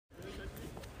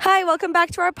Hi, welcome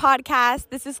back to our podcast.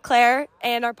 This is Claire,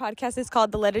 and our podcast is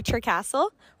called The Literature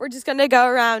Castle. We're just going to go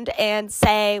around and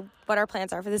say what our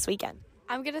plans are for this weekend.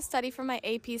 I'm going to study for my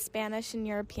AP Spanish and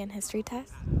European History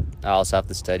test. I also have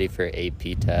to study for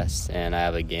AP tests, and I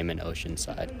have a game in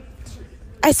Oceanside.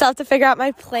 I still have to figure out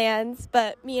my plans,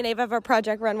 but me and Ava have our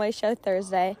Project Runway show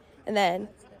Thursday, and then,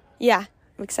 I'm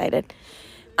excited.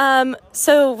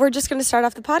 So we're just going to start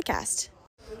off the podcast.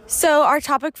 So our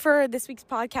topic for this week's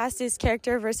podcast is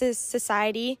character versus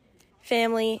society,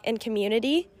 family, and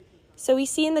community. So we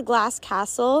see in The Glass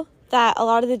Castle that a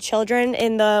lot of the children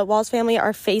in the Walls family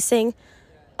are facing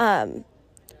a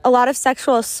lot of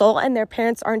sexual assault, and their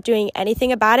parents aren't doing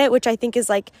anything about it, which I think is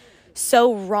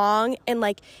so wrong.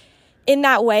 And in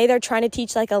that way, they're trying to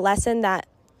teach a lesson that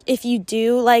if you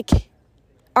do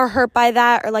are hurt by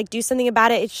that or do something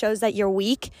about it, it shows that you're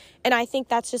weak. And I think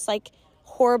that's just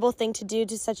horrible thing to do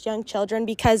to such young children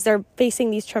because they're facing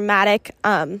these traumatic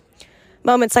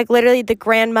moments. Literally the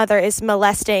grandmother is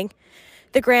molesting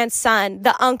the grandson,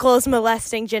 the uncle is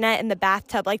molesting Jeanette in the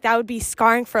bathtub. That would be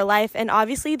scarring for life. And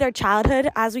obviously their childhood,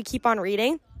 as we keep on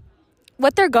reading,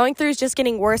 what they're going through is just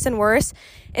getting worse and worse.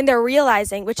 And they're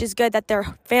realizing, which is good, that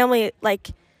their family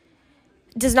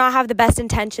does not have the best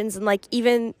intentions. And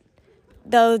even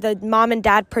though the mom and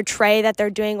dad portray that they're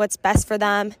doing what's best for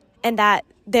them and that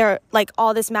they're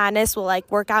all this madness will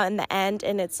work out in the end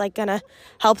and it's gonna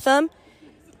help them,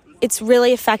 it's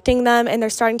really affecting them. And they're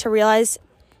starting to realize,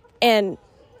 and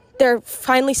they're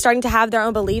finally starting to have their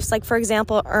own beliefs. For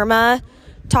example, Irma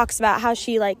talks about how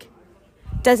she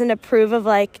doesn't approve of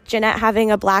Jeanette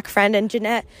having a black friend, and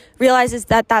Jeanette realizes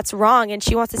that that's wrong and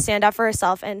she wants to stand up for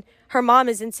herself. And her mom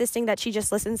is insisting that she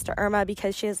just listens to Irma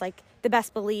because she has the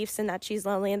best beliefs and that she's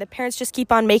lonely. And the parents just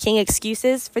keep on making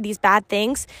excuses for these bad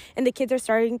things. And the kids are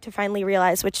starting to finally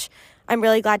realize, which I'm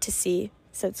really glad to see.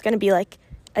 So it's going to be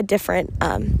a different,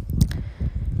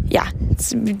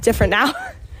 it's different now.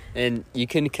 And you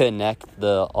can connect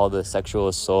all the sexual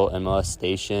assault and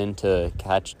molestation to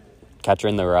Catcher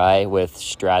in the Rye with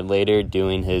Stradlater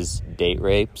doing his date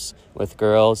rapes with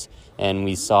girls. And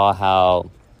we saw how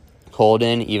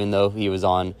Holden, even though he was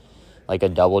on a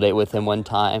double date with him one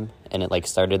time, and it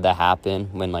started to happen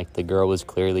when the girl was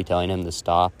clearly telling him to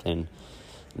stop and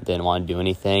didn't want to do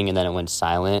anything, and then it went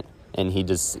silent, and he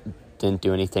just didn't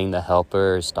do anything to help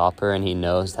her or stop her, and he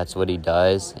knows that's what he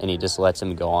does, and he just lets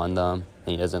him go on them,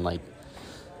 and he doesn't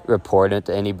report it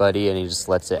to anybody, and he just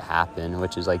lets it happen,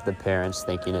 which is the parents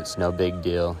thinking it's no big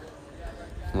deal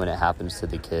when it happens to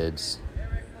the kids.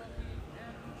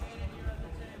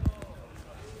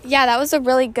 Yeah, that was a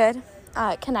really good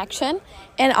connection.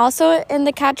 And also in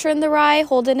The Catcher in the Rye,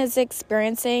 Holden is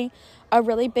experiencing a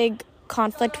really big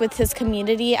conflict with his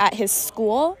community at his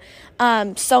school,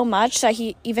 so much that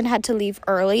he even had to leave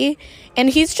early. And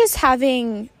he's just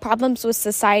having problems with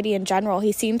society in general.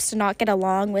 He seems to not get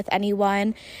along with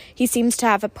anyone. He seems to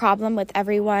have a problem with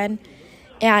everyone.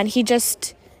 And he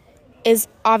just is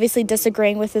obviously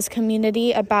disagreeing with his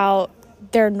community about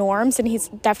their norms, and he's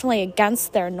definitely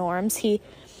against their norms. He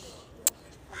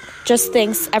just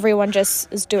thinks everyone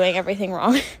just is doing everything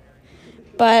wrong.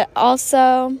 But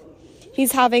also,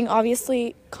 he's having,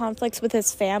 obviously, conflicts with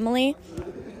his family,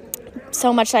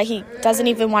 so much that he doesn't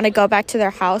even want to go back to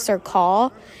their house or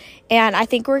call. And I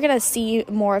think we're going to see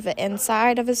more of the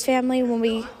inside of his family when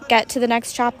we get to the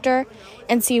next chapter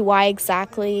and see why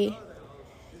exactly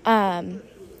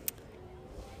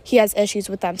he has issues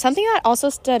with them. Something that also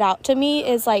stood out to me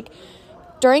is,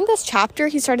 during this chapter,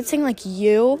 he started saying,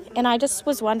 you, and I just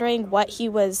was wondering what he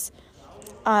was,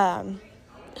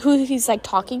 who he's,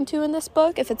 talking to in this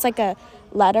book, if it's, a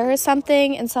letter or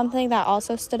something. And something that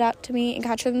also stood out to me in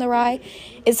Catcher in the Rye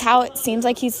is how it seems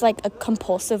like he's, a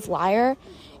compulsive liar.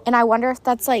 And I wonder if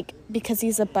that's, because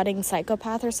he's a budding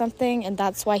psychopath or something, and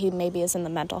that's why he maybe is in the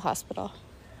mental hospital.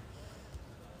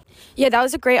 Yeah, that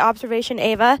was a great observation,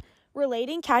 Ava.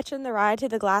 Relating Catcher in the Rye to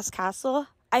The Glass Castle,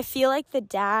 I feel like the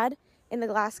dad in The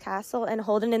Glass Castle and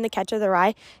Holden in The Catcher in the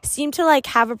Rye seem to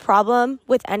have a problem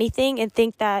with anything and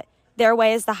think that their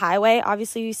way is the highway.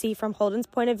 Obviously, you see from Holden's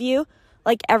point of view,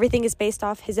 everything is based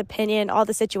off his opinion. All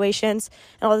the situations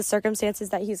and all the circumstances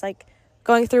that he's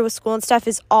going through with school and stuff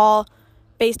is all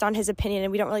based on his opinion,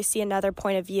 and we don't really see another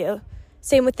point of view.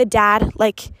 Same with the dad,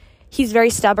 he's very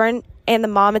stubborn, and the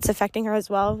mom, it's affecting her as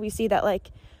well. We see that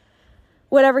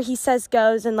whatever he says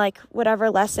goes, and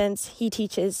whatever lessons he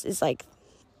teaches is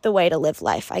the way to live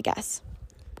life, I guess.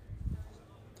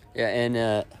 Yeah,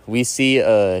 and we see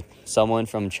someone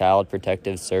from Child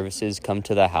Protective Services come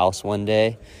to the house one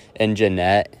day, and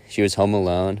Jeanette, she was home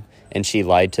alone, and she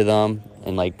lied to them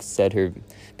and said her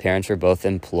parents were both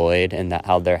employed, and that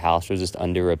how their house was just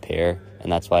under repair,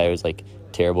 and that's why it was like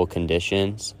terrible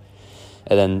conditions.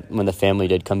 And then when the family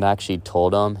did come back, she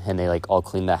told them, and they like all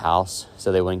cleaned the house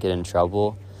so they wouldn't get in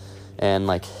trouble. And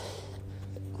like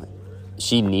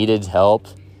she needed help,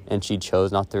 and she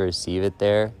chose not to receive it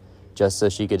there just so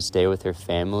she could stay with her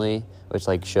family, which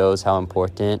like shows how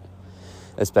important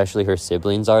especially her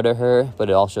siblings are to her. But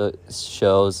it also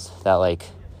shows that like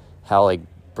how like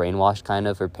brainwashed kind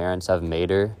of her parents have made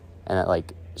her, and that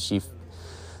like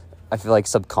I feel like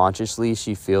subconsciously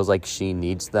she feels like she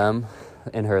needs them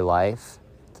in her life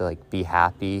to like be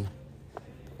happy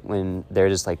when they're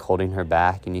just like holding her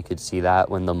back. And you could see that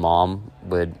when the mom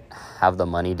would have the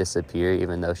money disappear,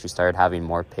 even though she started having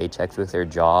more paychecks with her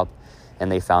job,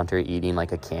 and they found her eating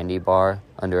like a candy bar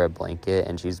under a blanket,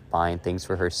 and she's buying things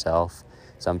for herself,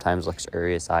 sometimes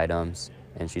luxurious items,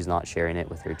 and she's not sharing it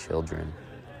with her children.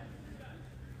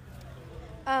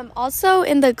 Also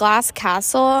in the Glass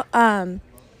Castle,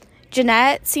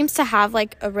 Jeanette seems to have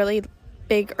like a really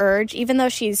big urge, even though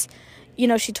she's,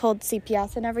 she told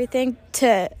CPS and everything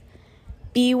to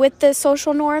be with the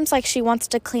social norms. Like she wants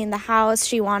to clean the house,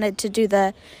 she wanted to do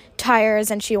the tires,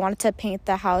 and she wanted to paint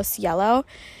the house yellow.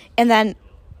 And then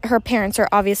her parents are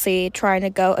obviously trying to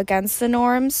go against the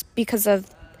norms because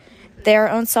of their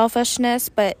own selfishness,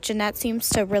 but Jeanette seems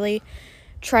to really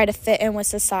try to fit in with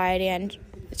society, and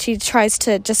she tries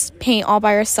to just paint all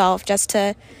by herself just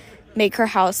to make her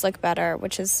house look better,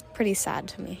 which is pretty sad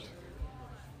to me.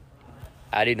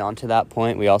 Adding on to that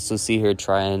point, we also see her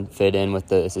try and fit in with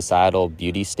the societal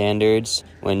beauty standards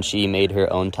when she made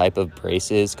her own type of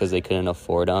braces because they couldn't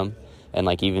afford them. And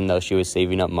like even though she was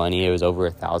saving up money, it was over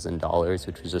 $1,000,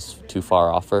 which was just too far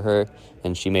off for her.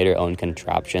 And she made her own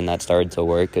contraption that started to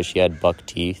work because she had buck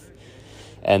teeth.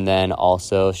 And then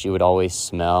also she would always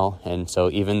smell. And so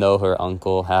even though her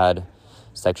uncle had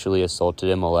sexually assaulted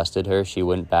and molested her, she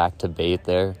went back to bathe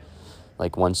there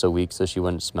like once a week so she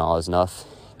wouldn't smell as enough.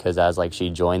 Because as like she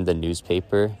joined the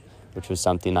newspaper, which was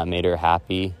something that made her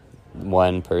happy,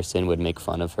 one person would make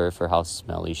fun of her for how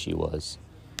smelly she was.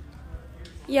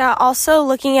 Yeah, also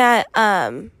looking at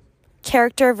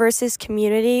character versus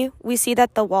community, we see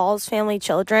that the Walls family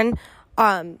children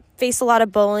face a lot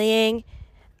of bullying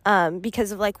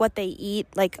because of like what they eat.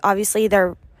 Like obviously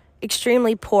they're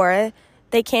extremely poor.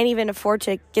 They can't even afford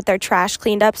to get their trash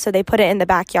cleaned up, so they put it in the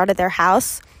backyard of their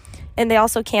house. And they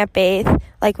also can't bathe,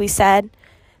 like we said.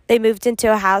 They moved into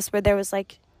a house where there was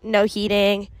like no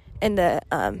heating and the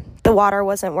water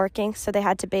wasn't working, so they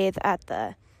had to bathe at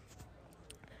the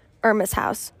Irma's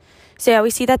house. So yeah, we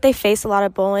see that they face a lot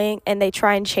of bullying, and they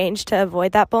try and change to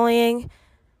avoid that bullying,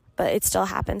 but it still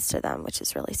happens to them, which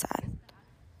is really sad.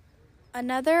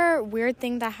 Another weird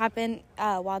thing that happened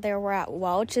while they were at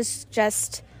Welch is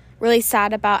just really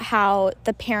sad about how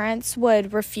the parents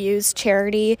would refuse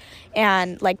charity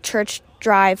and like church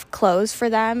drive clothes for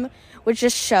them, which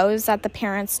just shows that the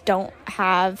parents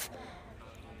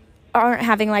aren't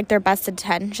having like their best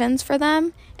intentions for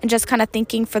them and just kind of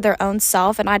thinking for their own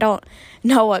self. And I don't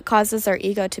know what causes their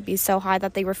ego to be so high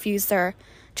that they refuse their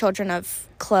children of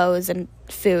clothes and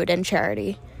food and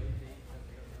charity.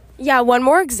 Yeah, one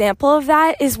more example of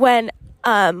that is when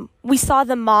we saw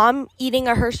the mom eating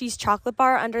a Hershey's chocolate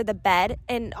bar under the bed,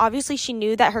 and obviously she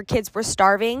knew that her kids were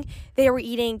starving. They were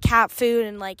eating cat food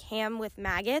and like ham with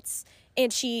maggots,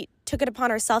 and she took it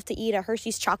upon herself to eat a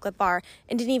Hershey's chocolate bar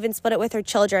and didn't even split it with her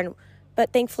children.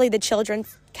 But thankfully the children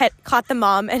caught the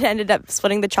mom and ended up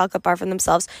splitting the chocolate bar for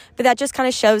themselves. But that just kind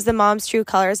of shows the mom's true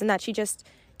colors, and that she just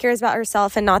cares about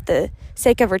herself and not the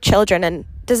sake of her children, and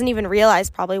doesn't even realize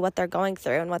probably what they're going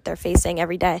through and what they're facing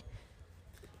every day.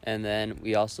 And then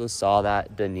we also saw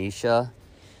that Denisha,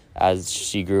 as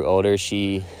she grew older,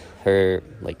 it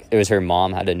was her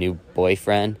mom had a new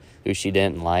boyfriend who she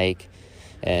didn't like,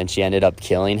 and she ended up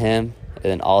killing him. And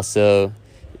then also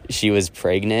she was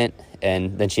pregnant,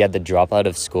 and then she had to drop out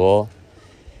of school,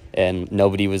 and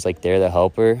nobody was like there to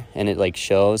help her. And it like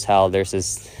shows how there's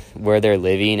this, where they're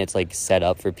living, it's like set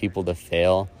up for people to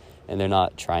fail, and they're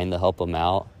not trying to help them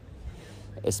out,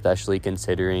 especially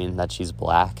considering that she's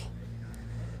black.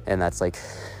 And that's like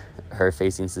her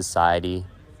facing society.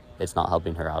 It's not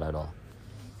helping her out at all.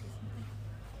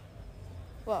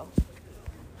 Whoa.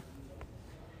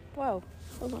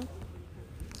 Hold on.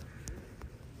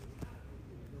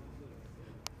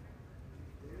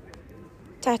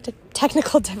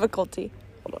 Technical difficulty.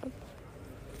 Hold on.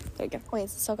 There you go. Wait,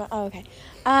 is it still going? Oh, okay.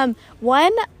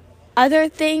 One other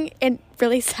thing and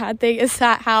really sad thing is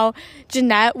that how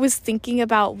Jeanette was thinking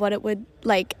about what it would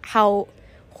like, how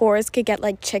whores could get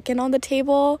like chicken on the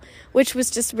table, which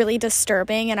was just really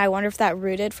disturbing. And I wonder if that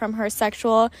rooted from her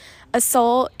sexual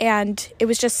assault. And it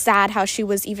was just sad how she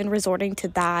was even resorting to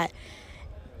that,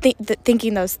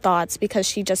 thinking those thoughts because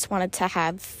she just wanted to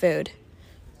have food.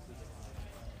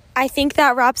 I think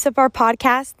that wraps up our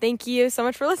podcast. Thank you so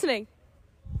much for listening.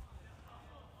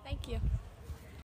 Thank you.